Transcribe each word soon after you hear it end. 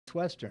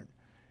Northwestern,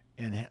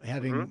 and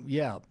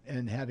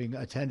Mm-hmm. having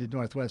attended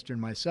Northwestern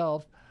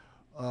myself.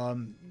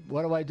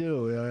 What do I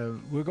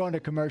do? We're going to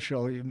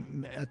commercial.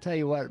 I'll tell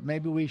you what.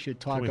 Maybe we should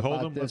Can talk we hold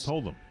about them? Let's this.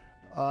 hold them.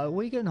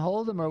 We can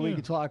hold them, or we Yeah.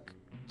 can talk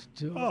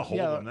to. Oh, hold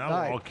Yeah. them. Now All we're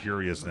right. all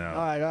curious now. All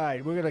right. All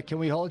right. We're gonna. Can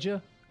we hold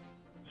you?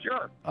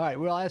 Sure. All right.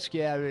 We'll ask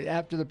you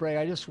after the break.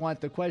 I just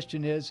want the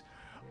question is,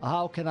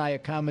 how can I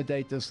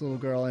accommodate this little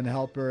girl and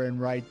help her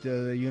and write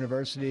the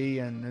university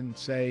and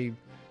say,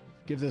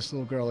 give this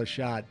little girl a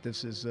shot.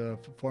 This is a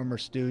former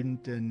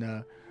student, and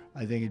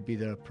I think it'd be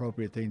the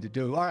appropriate thing to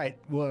do. All right,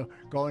 we're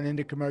going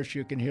into commercial.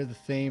 You can hear the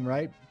theme,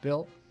 right,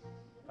 Bill?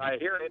 I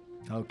hear it.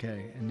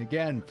 Okay, and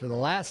again, for the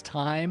last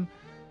time,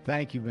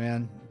 thank you,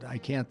 man. I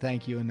can't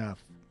thank you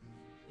enough.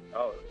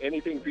 Oh,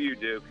 anything for you,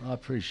 Duke. I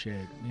appreciate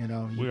it. You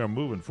know, We are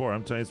moving forward.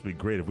 I'm telling you, it's going to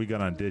be great. If we got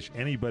on Dish,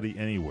 anybody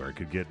anywhere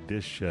could get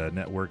Dish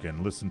Network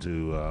and listen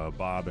to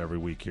Bob every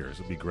week here. So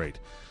it'll be great.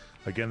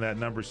 Again, that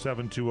number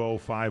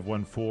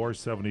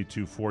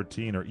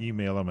 720-514-7214, or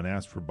email them and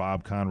ask for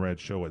Bob Conrad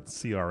Show at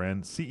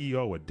CRN,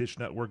 CEO at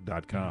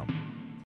DishNetwork.com.